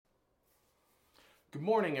Good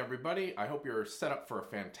morning, everybody. I hope you're set up for a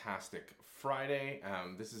fantastic Friday.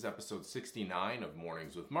 This is episode 69 of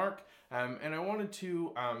Mornings with Mark, and I wanted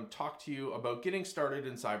to talk to you about getting started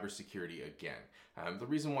in cybersecurity again. The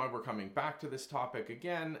reason why we're coming back to this topic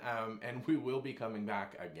again, and we will be coming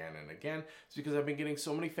back again and again, is because I've been getting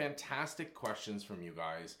so many fantastic questions from you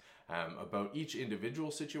guys about each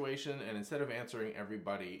individual situation, and instead of answering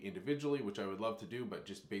everybody individually, which I would love to do, but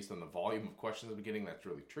just based on the volume of questions I'm getting, that's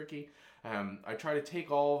really tricky. I try to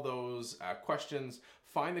take all of those questions,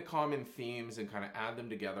 find the common themes, and kind of add them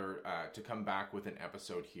together to come back with an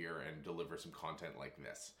episode here and deliver some content like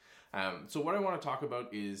this. So what I want to talk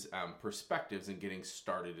about is perspectives in getting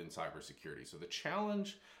started in cybersecurity. So the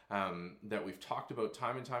challenge that we've talked about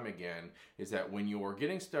time and time again is that when you're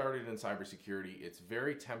getting started in cybersecurity, it's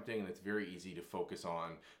very tempting and it's very easy to focus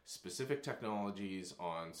on specific technologies,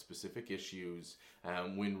 on specific issues,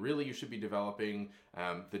 when really you should be developing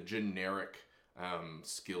the generic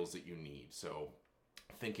skills that you need. So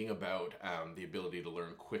thinking about the ability to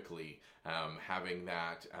learn quickly, having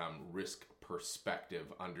that risk perspective,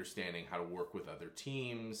 understanding how to work with other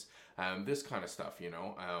teams, this kind of stuff,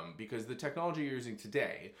 because the technology you're using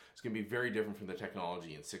today is going to be very different from the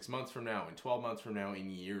technology in 6 months from now, in 12 months from now, in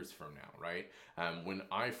years from now, right? When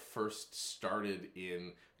I first started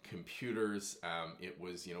in computers, it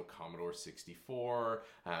was, Commodore 64.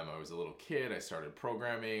 I was a little kid. I started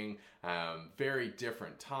programming. Very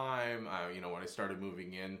different time. When I started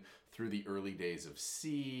moving in through the early days of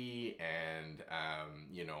C and,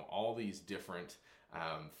 all these different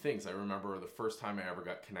things. I remember the first time I ever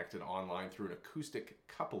got connected online through an acoustic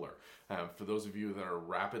coupler. For those of you that are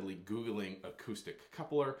rapidly Googling acoustic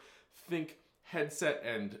coupler, think headset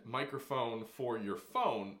and microphone for your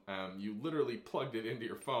phone. You literally plugged it into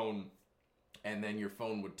your phone, and then your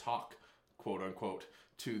phone would talk, quote unquote,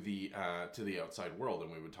 to the outside world,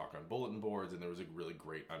 and we would talk on bulletin boards, and there was a really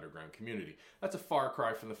great underground community. That's a far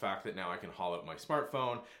cry from the fact that now I can haul out my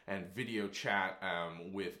smartphone and video chat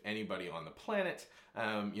with anybody on the planet,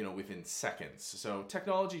 within seconds. So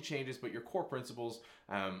technology changes, but your core principles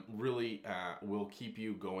really will keep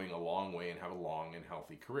you going a long way and have a long and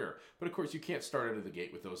healthy career. But of course, you can't start out of the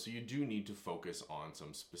gate with those, so you do need to focus on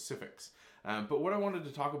some specifics. But what I wanted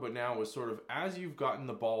to talk about now was sort of as you've gotten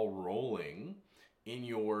the ball rolling in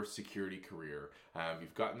your security career.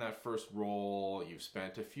 You've gotten that first role, you've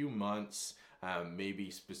spent a few months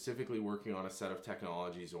maybe specifically working on a set of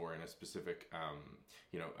technologies or in a specific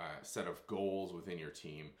set of goals within your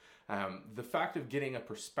team. The fact of getting a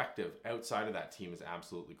perspective outside of that team is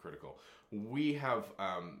absolutely critical. We have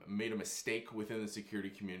made a mistake within the security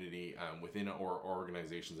community, within our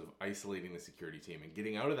organizations, of isolating the security team, and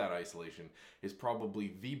getting out of that isolation is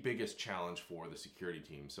probably the biggest challenge for the security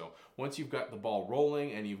team. So once you've got the ball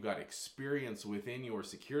rolling and you've got experience within your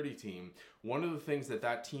security team, one of the things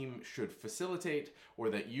that team should facilitate, or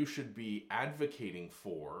that you should be advocating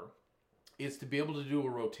for, is to be able to do a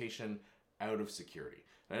rotation out of security.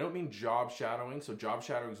 And I don't mean job shadowing. So job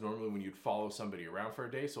shadowing is normally when you'd follow somebody around for a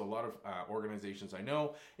day. So a lot of organizations I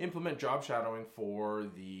know implement job shadowing for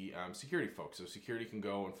the security folks. So security can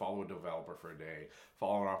go and follow a developer for a day,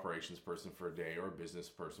 follow an operations person for a day, or a business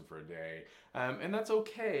person for a day. And that's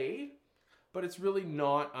okay, but it's really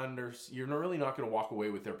you're really not going to walk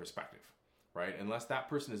away with their perspective, right? Unless that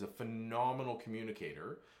person is a phenomenal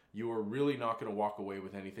communicator, you are really not going to walk away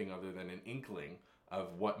with anything other than an inkling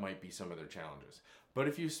of what might be some of their challenges. But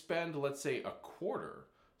if you spend, let's say, a quarter,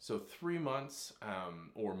 so 3 months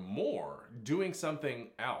or more, doing something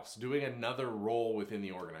else, doing another role within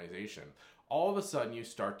the organization, all of a sudden you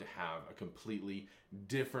start to have a completely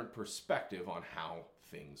different perspective on how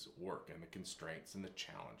things work and the constraints and the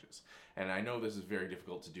challenges. And I know this is very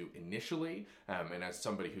difficult to do initially, and as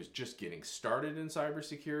somebody who's just getting started in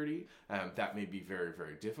cybersecurity, that may be very,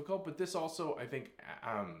 very difficult. But this also, I think,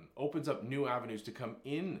 opens up new avenues to come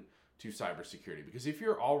in to cybersecurity. Because if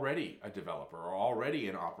you're already a developer or already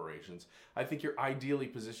in operations, I think you're ideally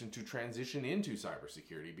positioned to transition into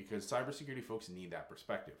cybersecurity, because cybersecurity folks need that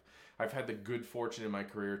perspective. I've had the good fortune in my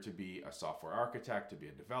career to be a software architect, to be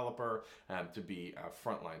a developer, to be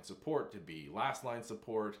frontline support, to be last line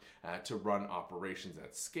support, to run operations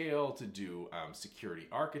at scale, to do security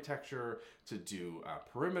architecture, to do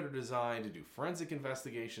perimeter design, to do forensic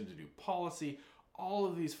investigation, to do policy, all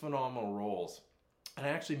of these phenomenal roles. And I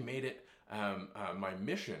actually made it my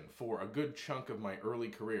mission for a good chunk of my early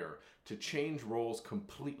career to change roles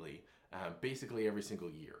completely, basically every single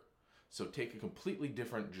year. So take a completely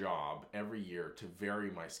different job every year to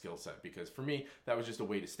vary my skill set, because for me, that was just a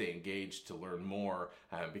way to stay engaged, to learn more,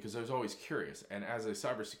 because I was always curious. And as a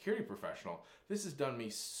cybersecurity professional, this has done me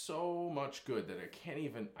so much good that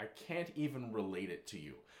I can't even relate it to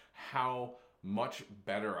you. How much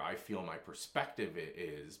better I feel my perspective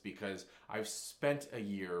is, because I've spent a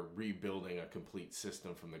year rebuilding a complete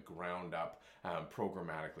system from the ground up,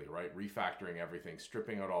 programmatically, right? Refactoring everything,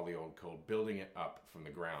 stripping out all the old code, building it up from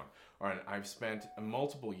the ground. And I've spent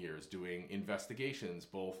multiple years doing investigations,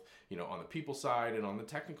 both on the people side and on the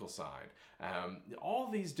technical side. All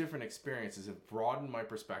these different experiences have broadened my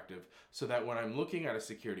perspective, so that when I'm looking at a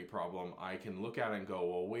security problem, I can look at it and go,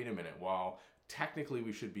 well, wait a minute, while technically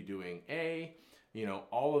we should be doing A,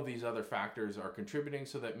 all of these other factors are contributing,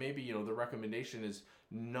 so that maybe, the recommendation is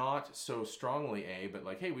not so strongly A, but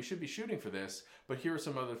like, hey, we should be shooting for this, but here are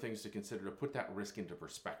some other things to consider to put that risk into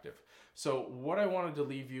perspective. So what I wanted to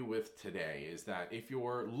leave you with today is that if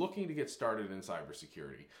you're looking to get started in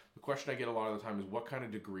cybersecurity, the question I get a lot of the time is, what kind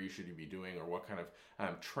of degree should you be doing, or what kind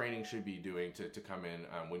of training should you be doing to come in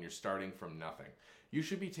when you're starting from nothing? You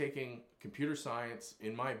should be taking computer science,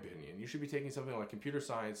 in my opinion. You should be taking something like computer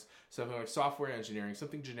science, something like software engineering,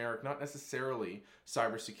 something generic, not necessarily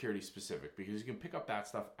cybersecurity specific, because you can pick up that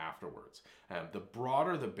stuff afterwards. The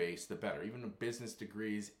broader the base, the better. Even business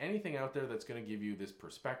degrees, anything out there that's going to give you this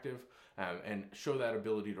perspective and show that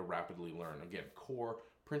ability to rapidly learn. Again, core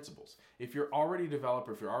principles. If you're already a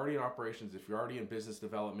developer, if you're already in operations, if you're already in business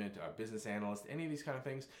development, business analyst, any of these kind of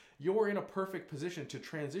things, you're in a perfect position to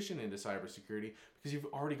transition into cybersecurity, because you've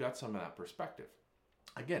already got some of that perspective.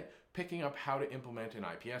 Again, picking up how to implement an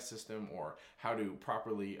IPS system, or how to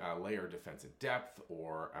properly layer defensive depth,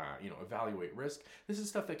 or evaluate risk. This is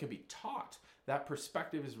stuff that can be taught. That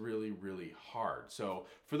perspective is really, really hard. So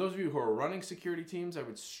for those of you who are running security teams, I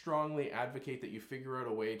would strongly advocate that you figure out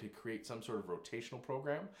a way to create some sort of rotational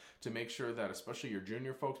program to make sure that, especially your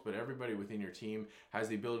junior folks, but everybody within your team has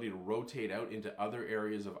the ability to rotate out into other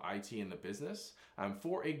areas of IT in the business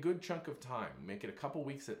for a good chunk of time. Make it a couple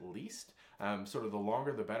weeks at least. Sort of the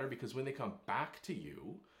longer the better, because when they come back to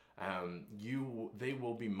you, they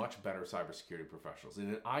will be much better cybersecurity professionals. In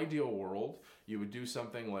an ideal world, you would do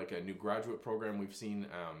something like a new graduate program. We've seen,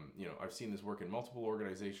 I've seen this work in multiple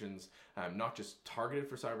organizations, not just targeted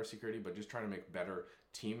for cybersecurity, but just trying to make better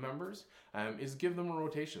team members, is give them a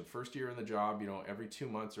rotation. First year in the job, every 2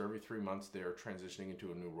 months or every 3 months, they're transitioning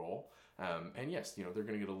into a new role. And yes, they're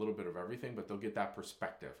going to get a little bit of everything, but they'll get that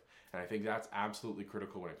perspective. And I think that's absolutely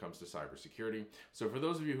critical when it comes to cybersecurity. So for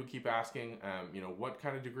those of you who keep asking, what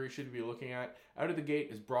kind of degree should you be looking at? Out of the gate,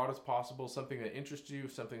 as broad as possible, something that interests you,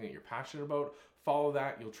 something that you're passionate about. Follow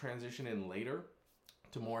that. You'll transition in later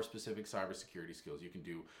to more specific cybersecurity skills. You can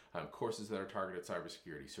do courses that are targeted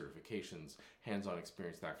cybersecurity, certifications, hands-on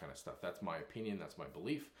experience, that kind of stuff. That's my opinion. That's my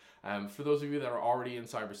belief. For those of you that are already in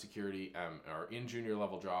cybersecurity, are in junior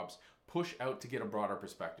level jobs, push out to get a broader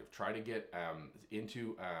perspective. Try to get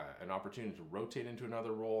into an opportunity to rotate into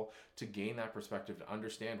another role, to gain that perspective, to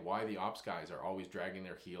understand why the ops guys are always dragging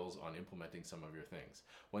their heels on implementing some of your things.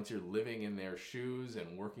 Once you're living in their shoes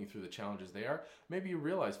and working through the challenges they are, maybe you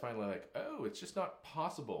realize finally, like, oh, it's just not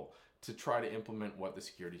possible to try to implement what the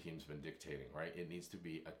security team's been dictating, right? It needs to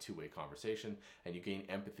be a two-way conversation, and you gain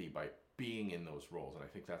empathy by being in those roles. And I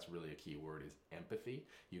think that's really a key word, is empathy.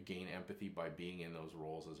 You gain empathy by being in those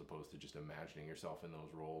roles, as opposed to just imagining yourself in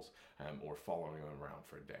those roles or following them around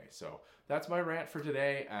for a day. So that's my rant for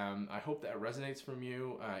today. I hope that resonates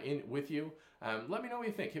with you. Let me know what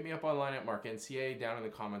you think. Hit me up online at marknca, down in the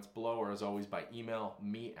comments below, or as always by email,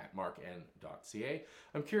 me at markn.ca.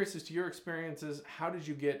 I'm curious as to your experiences. How did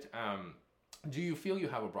you get... do you feel you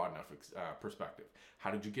have a broad enough perspective? How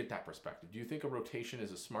did you get that perspective? Do you think a rotation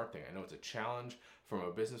is a smart thing? I know it's a challenge from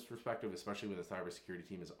a business perspective, especially when the cybersecurity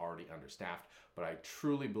team is already understaffed, but I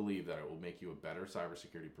truly believe that it will make you a better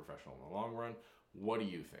cybersecurity professional in the long run. What do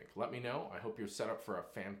you think? Let me know. I hope you're set up for a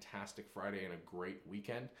fantastic Friday and a great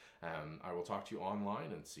weekend. I will talk to you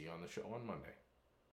online and see you on the show on Monday.